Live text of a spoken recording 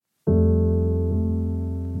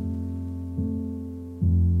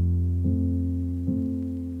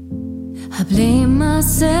I blame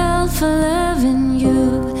myself for loving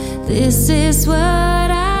you. This is what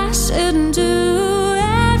I shouldn't do.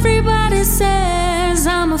 Everybody says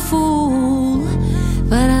I'm a fool,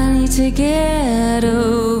 but I need to get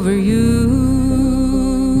over you.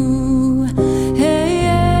 Hey,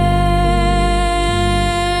 yeah,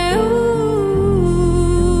 ooh.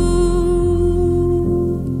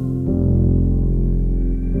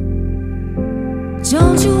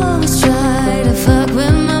 Don't you always try to fuck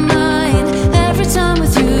with my mind? Every time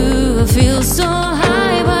with you I feel so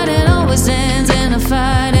high, but it always ends in a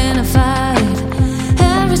fight, in a fight.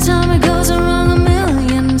 Every time it goes wrong a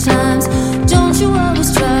million times. Don't you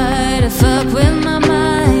always try to fuck with my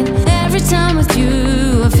mind? Every time with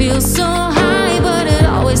you I feel so high, but it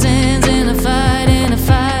always ends in a fight, in a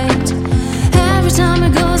fight. Every time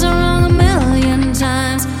it goes wrong a million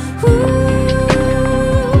times. Ooh.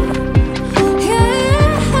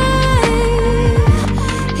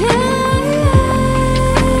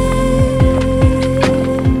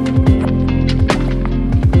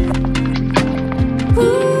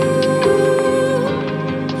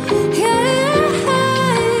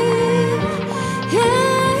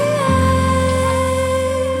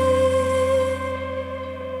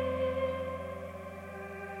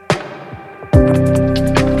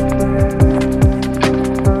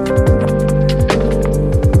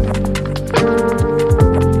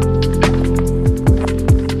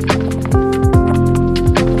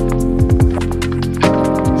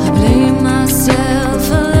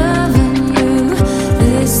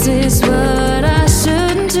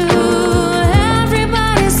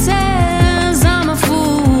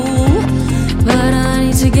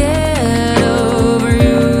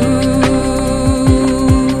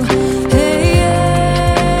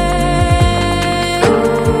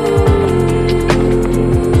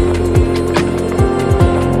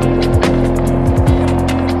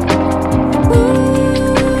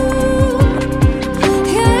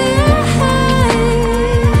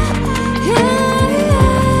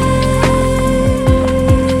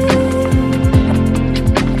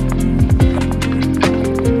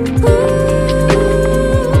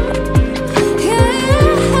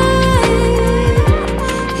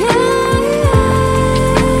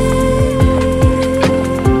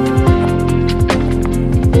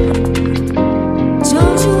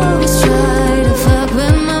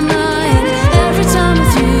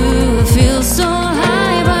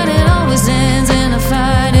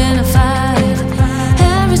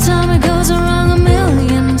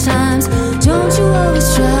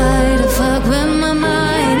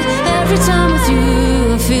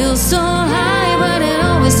 Feel so high, but it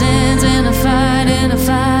always ends in a fight, in a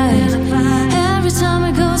fight. Every time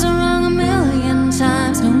it goes wrong a million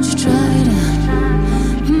times. Don't you try to,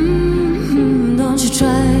 don't you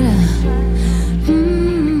try to,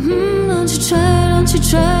 don't you try, don't you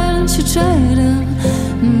try, don't you try to,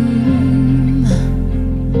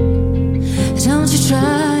 don't you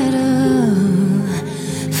try to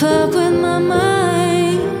fuck with my mind.